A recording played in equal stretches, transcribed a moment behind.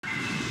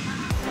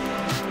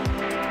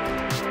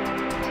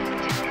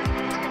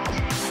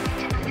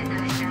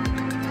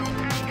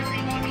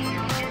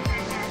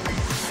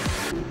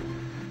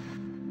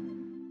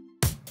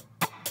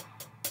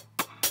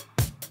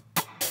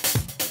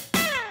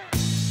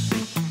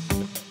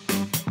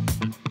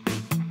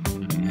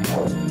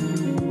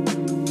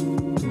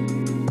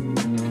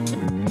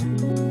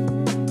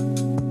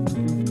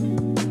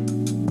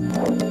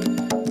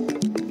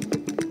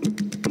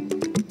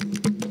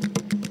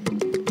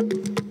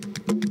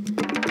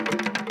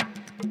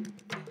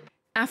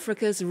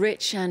Africa's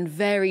rich and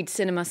varied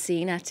cinema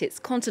scene at its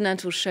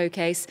continental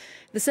showcase,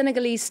 the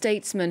Senegalese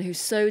statesman who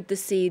sowed the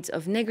seeds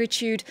of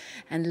negritude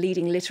and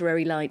leading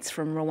literary lights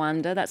from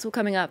Rwanda. That's all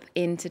coming up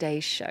in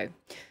today's show.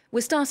 We're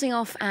starting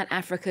off at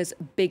Africa's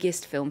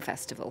biggest film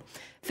festival.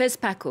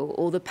 FESPACO,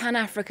 or the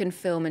Pan-African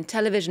Film and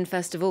Television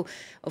Festival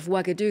of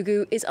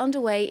Ouagadougou, is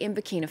underway in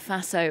Burkina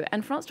Faso,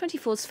 and France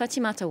 24's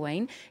Fatimata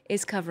Wayne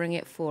is covering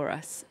it for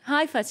us.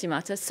 Hi,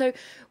 Fatimata. So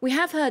we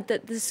have heard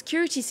that the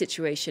security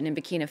situation in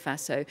Burkina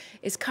Faso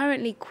is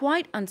currently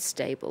quite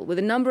unstable, with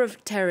a number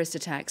of terrorist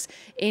attacks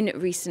in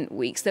recent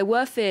weeks. There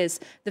were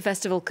fears the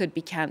festival could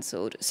be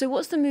cancelled. So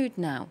what's the mood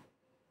now?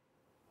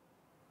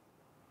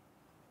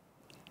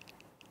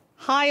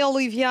 Hi,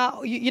 Olivia.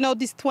 You know,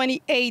 this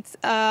 28th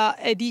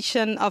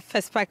edition of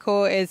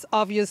FESPACO is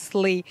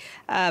obviously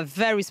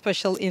very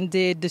special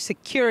indeed. The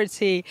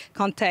security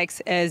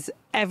context is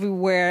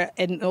everywhere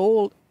in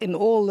all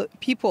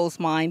people's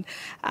mind.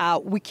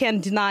 We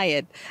can't deny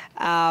it.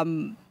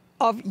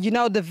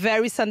 The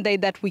very Sunday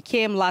that we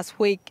came last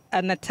week,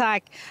 an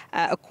attack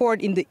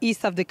occurred in the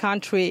east of the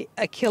country,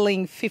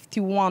 killing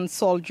 51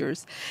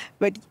 soldiers.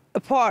 But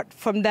apart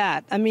from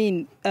that, I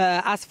mean,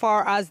 as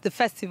far as the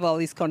festival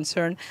is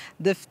concerned,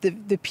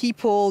 the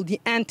people, the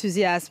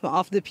enthusiasm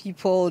of the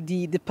people,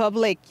 the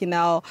public,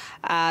 the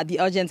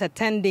audience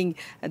attending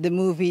the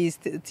movies,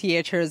 the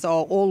theaters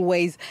are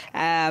always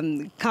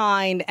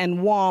kind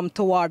and warm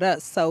toward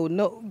us. So,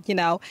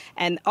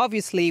 and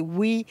obviously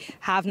we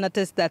have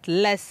noticed that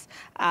less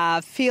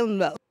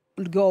film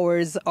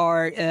goers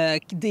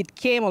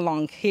came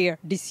along here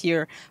this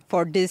year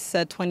for this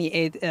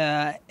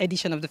 28th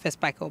edition of the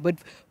FESPACO. But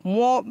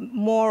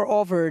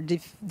moreover, the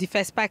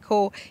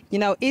FESPACO,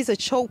 is a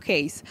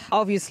showcase.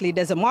 Obviously,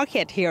 there's a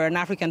market here, an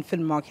African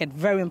film market,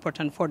 very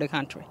important for the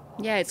country.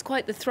 Yeah, it's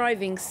quite the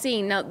thriving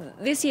scene. Now,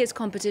 this year's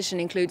competition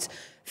includes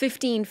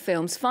 15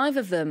 films, 5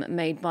 of them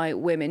made by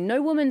women.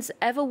 No woman's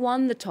ever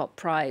won the top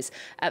prize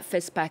at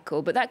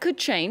FESPACO, but that could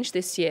change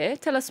this year.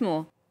 Tell us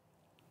more.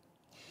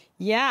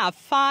 Yeah,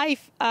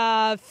 5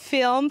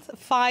 films,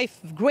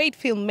 5 great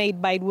films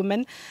made by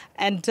women,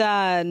 and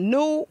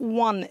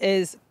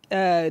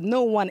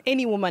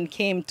any woman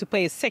came to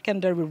play a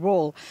secondary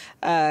role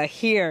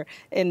here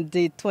in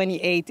the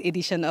 28th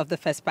edition of the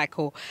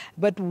FESPACO.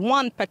 But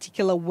one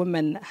particular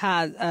woman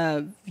has,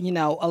 a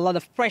lot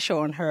of pressure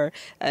on her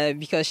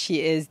because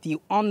she is the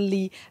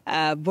only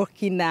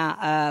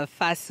Burkina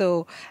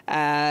Faso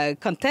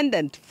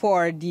contendant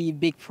for the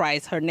big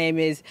prize. Her name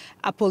is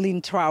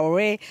Apolline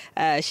Traoré.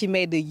 She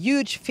made a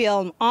huge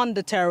film on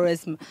the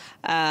terrorism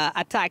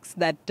attacks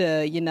that,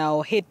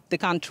 hit the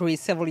country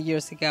several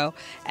years ago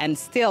and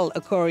still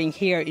occurring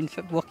here in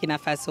Burkina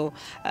Faso.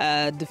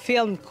 The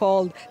film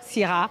called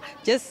Sira.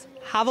 Just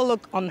have a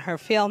look on her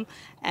film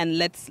and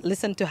let's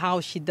listen to how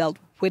she dealt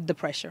with the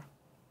pressure.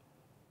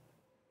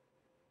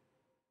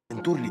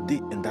 And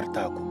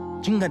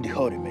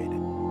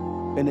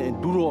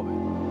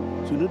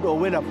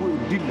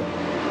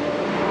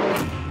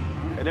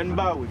then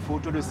we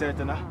photo de cette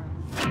là.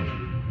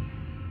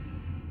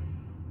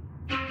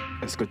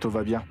 Est-ce que tout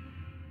va bien?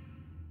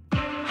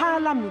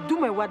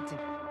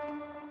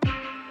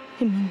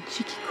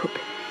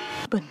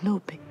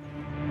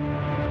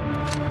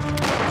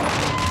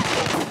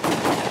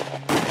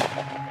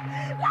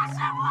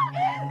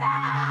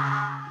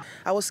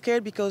 I was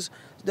scared because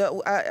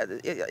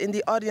in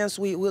the audience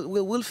we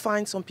will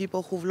find some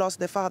people who've lost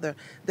their father,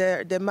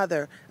 their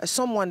mother,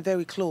 someone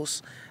very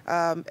close,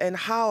 and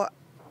how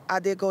are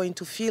they going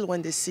to feel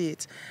when they see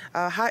it?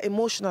 How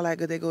emotional are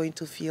they going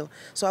to feel?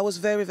 So I was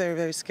very, very,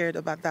 very scared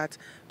about that.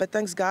 But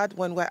thanks God,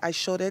 when I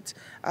showed it,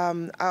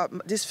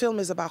 this film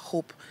is about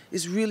hope.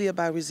 It's really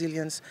about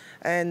resilience.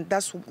 And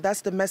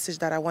that's the message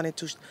that I wanted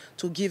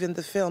to give in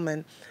the film.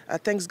 And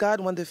thanks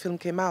God, when the film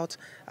came out,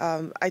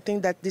 I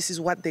think that this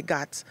is what they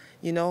got,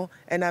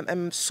 And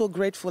I'm so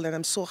grateful and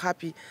I'm so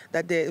happy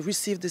that they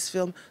received this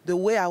film the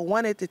way I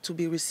wanted it to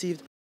be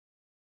received.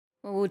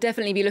 Well, we'll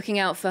definitely be looking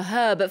out for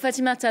her. But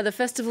Fatimata, the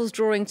festival's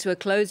drawing to a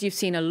close. You've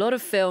seen a lot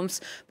of films,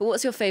 but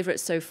what's your favourite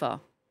so far?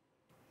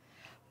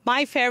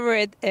 My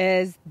favourite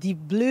is The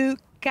Blue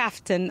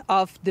Kaftan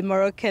of the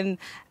Moroccan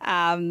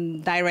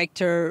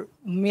director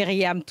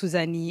Myriam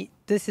Touzani.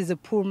 This is a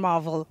pure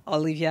marvel,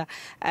 Olivia,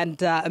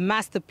 and a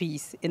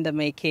masterpiece in the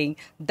making,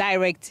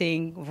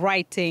 directing,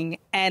 writing,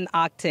 and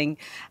acting.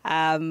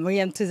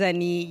 Myriam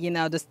Touzani,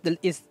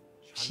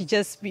 she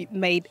just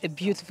made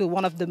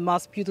one of the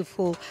most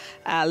beautiful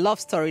love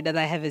story that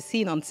I have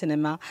seen on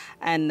cinema.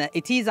 And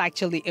it is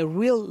actually a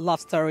real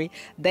love story.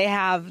 They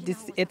have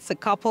it's a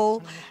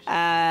couple,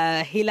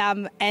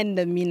 Hilam and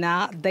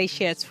Mina. They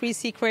share 3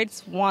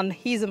 secrets. One,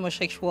 he's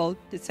homosexual.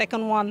 The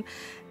second one,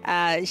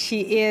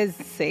 she is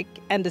sick.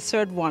 And the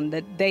third one,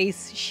 that they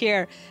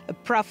share a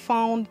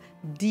profound,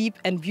 deep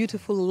and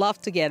beautiful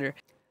love together.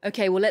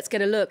 Okay, well, let's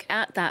get a look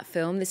at that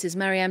film. This is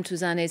Myriam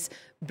Touzani's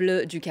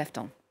Bleu du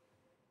Kaftan.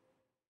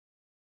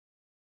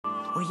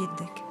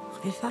 ويدك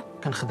خفيفة؟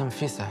 كنخدم في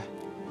فيسع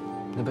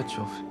دابا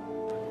تشوف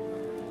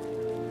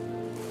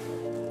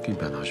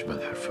كيبان عجبها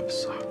الحرفة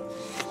بصح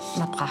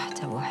ما بقى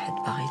حتى واحد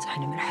باغي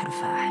يتحنم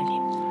الحرفة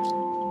حليم.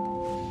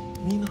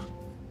 مينا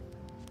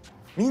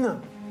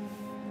مينا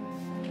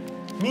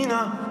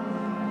مينا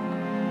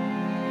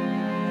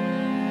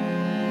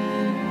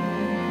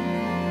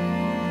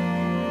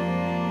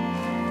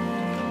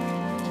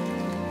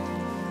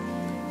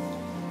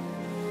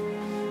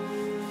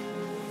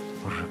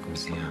ورك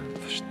مزيان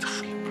فاش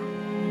تخيب.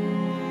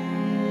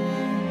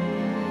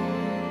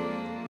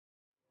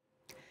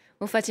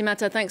 Well,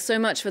 Fatimata, thanks so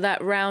much for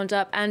that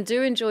roundup, and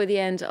do enjoy the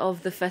end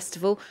of the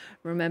festival.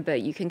 Remember,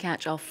 you can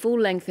catch our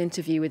full-length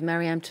interview with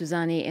Mariam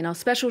Touzani in our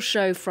special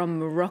show from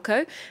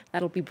Morocco.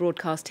 That'll be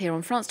broadcast here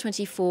on France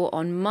 24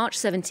 on March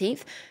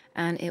 17th,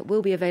 and it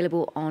will be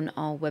available on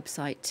our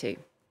website too.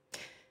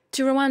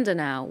 To Rwanda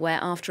now, where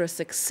after a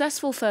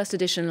successful first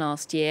edition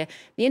last year,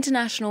 the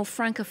International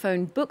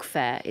Francophone Book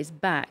Fair is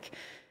back.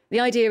 The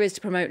idea is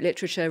to promote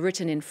literature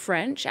written in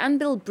French and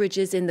build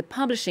bridges in the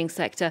publishing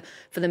sector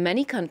for the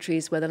many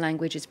countries where the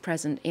language is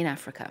present in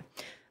Africa.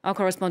 Our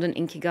correspondent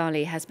in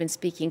Kigali has been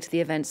speaking to the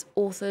event's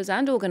authors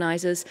and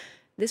organisers.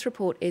 This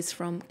report is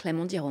from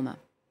Clément Diroma.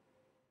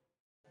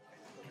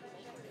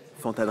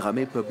 Fanta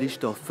Dramé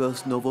published her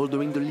first novel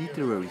during the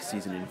literary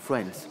season in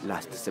France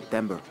last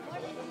September.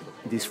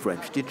 This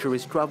French teacher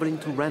is travelling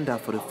to Rwanda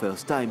for the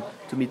first time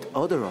to meet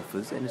other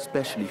authors and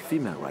especially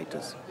female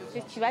writers.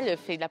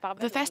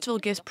 The festival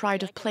gives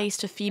pride of place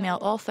to female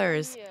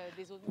authors.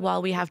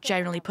 While we have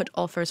generally put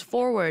authors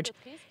forward,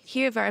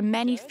 here there are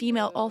many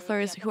female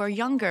authors who are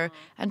younger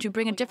and who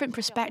bring a different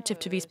perspective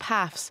to these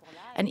paths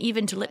and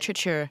even to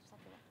literature.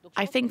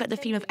 I think that the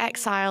theme of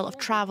exile, of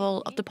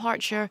travel, of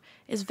departure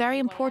is very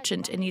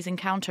important in these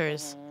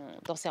encounters.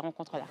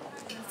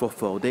 For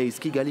 4 days,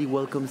 Kigali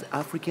welcomes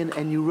African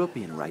and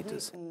European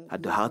writers.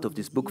 At the heart of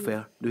this book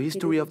fair, the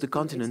history of the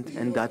continent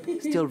and that,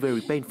 still very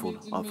painful,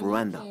 of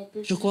Rwanda.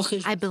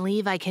 I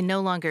believe I can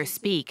no longer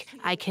speak.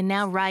 I can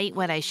now write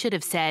what I should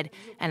have said,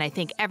 and I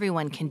think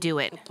everyone can do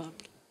it.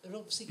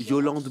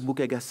 Yolande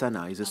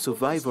Mukagasana is a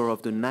survivor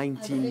of the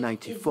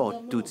 1994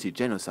 Tutsi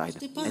genocide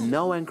and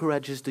now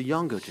encourages the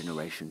younger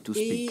generation to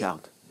speak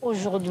out.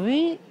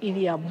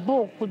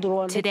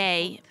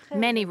 Today,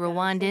 many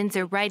Rwandans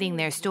are writing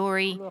their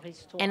story,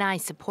 and I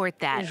support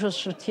that.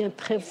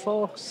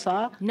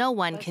 No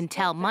one can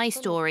tell my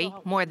story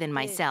more than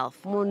myself.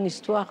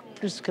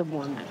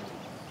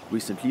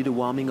 Recently, the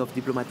warming of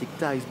diplomatic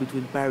ties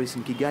between Paris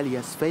and Kigali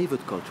has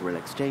favored cultural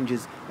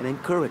exchanges and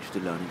encouraged the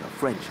learning of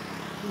French.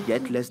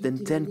 Yet less than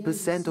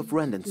 10% of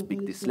Rwandans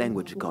speak this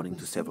language, according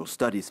to several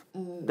studies.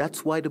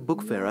 That's why the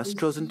book fair has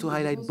chosen to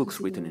highlight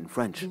books written in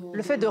French.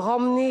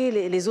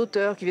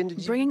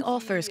 Bringing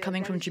authors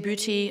coming from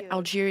Djibouti,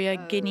 Algeria,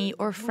 Guinea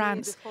or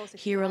France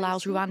here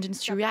allows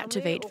Rwandans to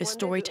reactivate this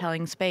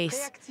storytelling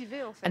space.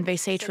 And they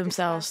say to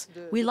themselves,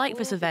 we like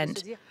this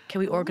event, can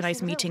we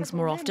organise meetings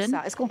more often?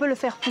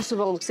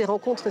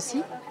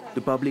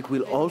 The public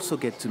will also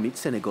get to meet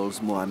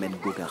Senegal's Mohamed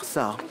Bougar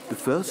Sarr, the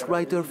first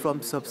writer from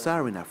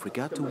sub-Saharan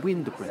Africa to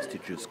win the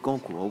prestigious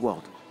Goncourt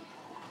Award.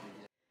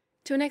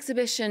 To an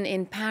exhibition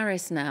in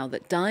Paris now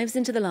that dives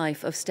into the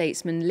life of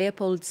statesman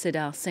Léopold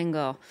Sédar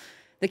Senghor.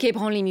 The Quai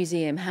Branly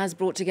Museum has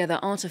brought together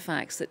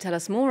artefacts that tell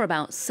us more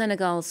about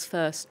Senegal's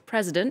first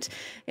president.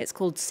 It's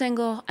called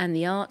Senghor and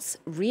the Arts,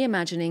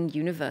 Reimagining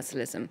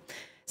Universalism.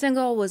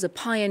 Senghor was a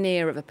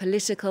pioneer of a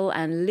political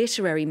and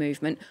literary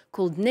movement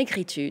called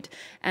Négritude,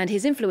 and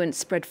his influence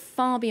spread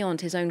far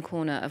beyond his own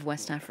corner of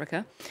West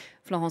Africa.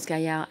 Florence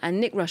Gaillard and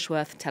Nick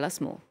Rushworth tell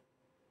us more.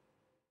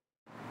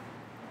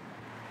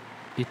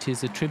 It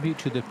is a tribute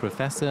to the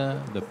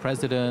professor, the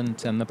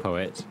president and the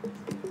poet.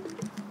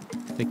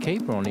 The Quai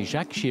Branly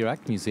Jacques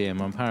Chirac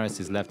Museum on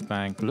Paris's left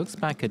bank looks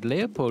back at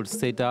Léopold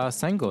Sédar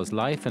Senghor's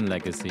life and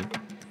legacy.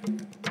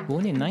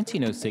 Born in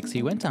 1906,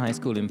 he went to high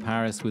school in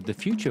Paris with the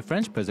future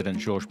French president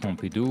Georges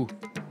Pompidou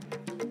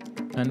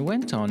and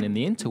went on in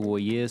the interwar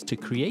years to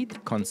create the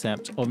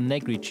concept of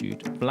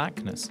négritude,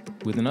 blackness,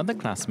 with another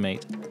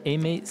classmate,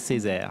 Aimé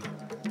Césaire.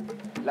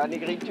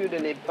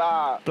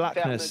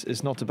 Blackness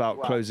is not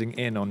about closing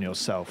in on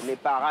yourself.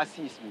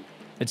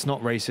 It's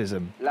not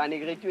racism.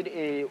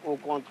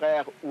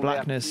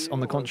 Blackness, on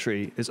the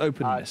contrary, is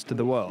openness to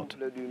the world,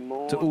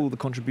 to all the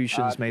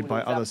contributions made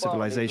by other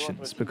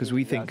civilizations, because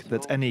we think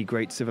that any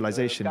great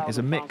civilization is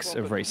a mix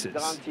of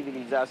races.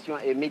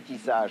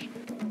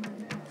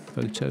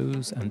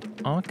 Photos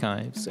and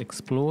archives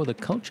explore the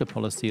culture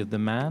policy of the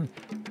man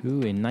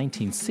who, in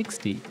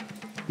 1960,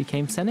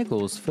 became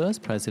Senegal's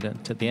first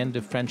president at the end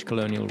of French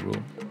colonial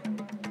rule.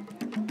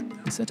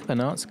 He set up an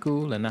art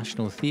school, a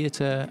national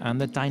theatre and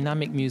the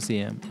Dynamic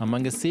Museum,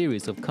 among a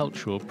series of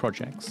cultural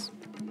projects.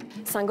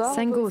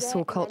 Senghor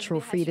saw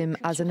cultural freedom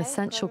as an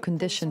essential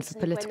condition for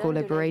political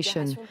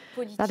liberation.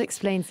 That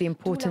explains the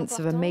importance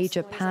of a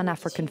major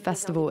Pan-African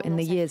festival in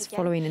the years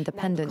following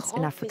independence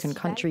in African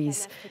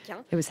countries.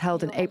 It was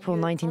held in April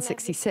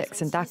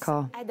 1966 in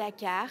Dakar.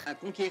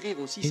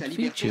 It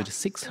featured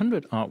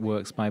 600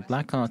 artworks by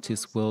black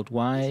artists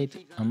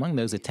worldwide, among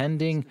those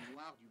attending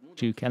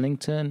Duke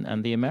Ellington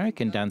and the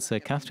American dancer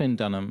Katherine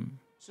Dunham,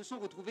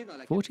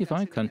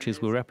 45 countries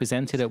were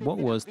represented at what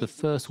was the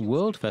first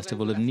World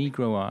Festival of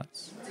Negro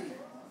Arts.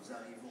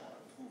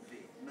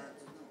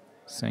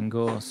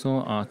 Senghor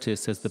saw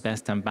artists as the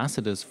best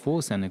ambassadors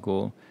for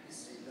Senegal.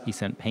 He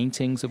sent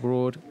paintings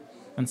abroad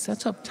and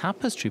set up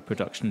tapestry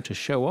production to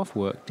show off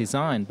work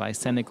designed by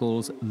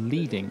Senegal's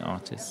leading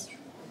artists.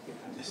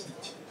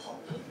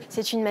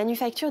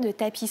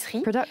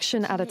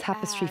 Production at a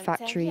tapestry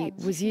factory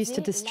was used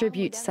to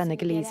distribute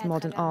Senegalese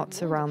modern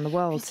arts around the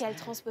world,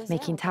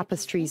 making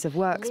tapestries of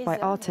works by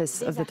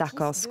artists of the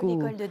Dakar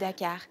School.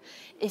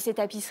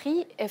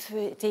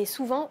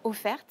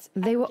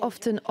 They were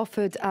often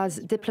offered as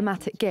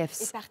diplomatic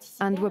gifts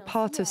and were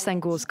part of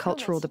Senghor's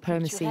cultural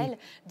diplomacy.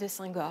 The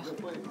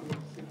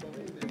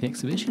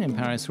exhibition in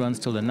Paris runs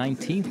till the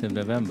 19th of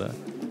November,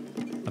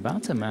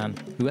 about a man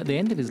who at the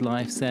end of his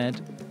life said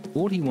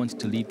all he wanted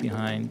to leave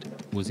behind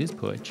was his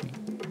poetry.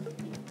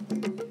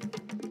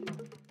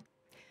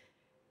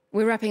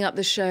 We're wrapping up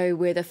the show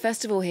with a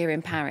festival here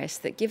in Paris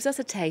that gives us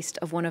a taste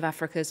of one of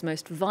Africa's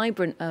most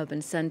vibrant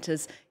urban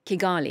centres,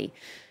 Kigali.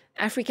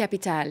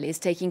 Africapital is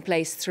taking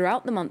place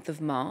throughout the month of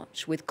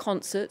March with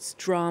concerts,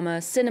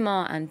 drama,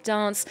 cinema and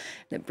dance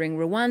that bring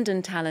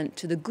Rwandan talent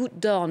to the Goutte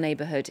d'Or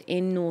neighbourhood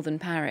in northern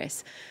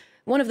Paris.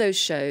 One of those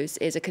shows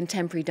is a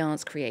contemporary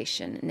dance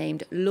creation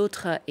named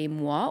L'Autre et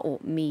Moi, or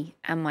Me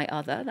and My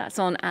Other. That's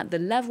on at the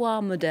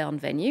Lavoir Moderne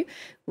venue.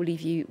 We'll leave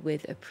you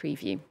with a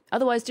preview.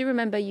 Otherwise, do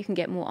remember you can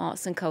get more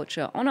arts and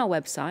culture on our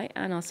website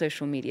and our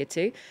social media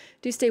too.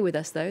 Do stay with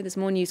us though. There's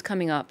more news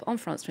coming up on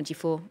France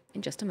 24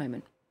 in just a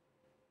moment.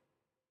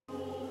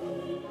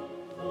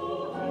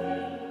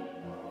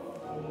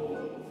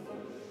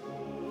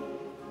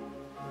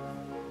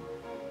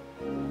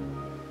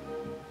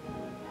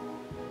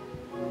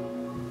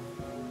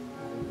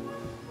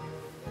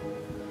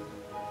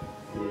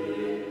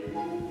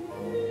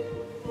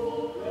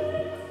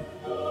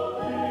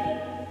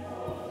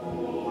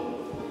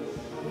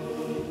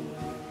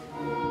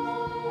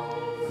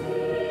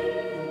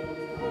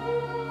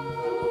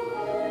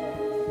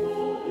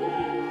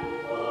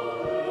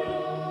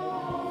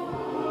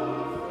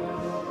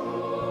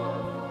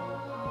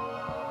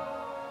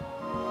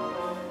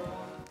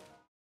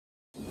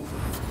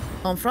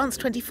 On France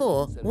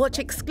 24, watch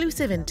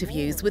exclusive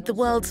interviews with the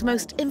world's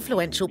most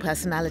influential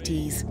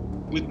personalities.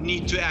 We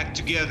need to act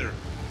together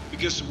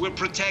because we're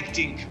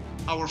protecting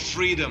our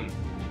freedom.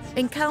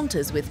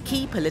 Encounters with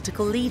key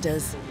political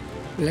leaders.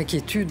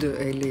 L'inquiétude,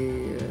 elle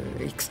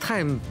est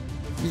extrême.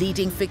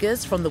 Leading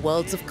figures from the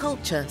worlds of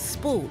culture,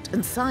 sport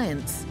and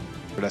science.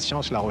 La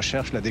science, la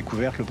recherche, la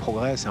découverte, le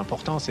progrès, c'est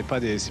important, c'est pas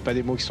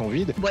des mots qui sont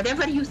vides.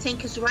 Whatever you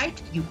think is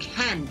right, you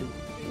can do.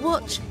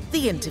 Watch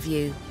The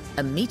Interview,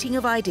 a meeting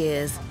of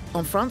ideas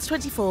on France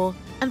 24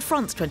 and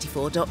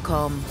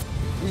France24.com.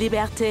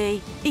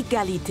 Liberté,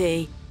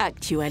 égalité,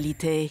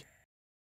 actualité.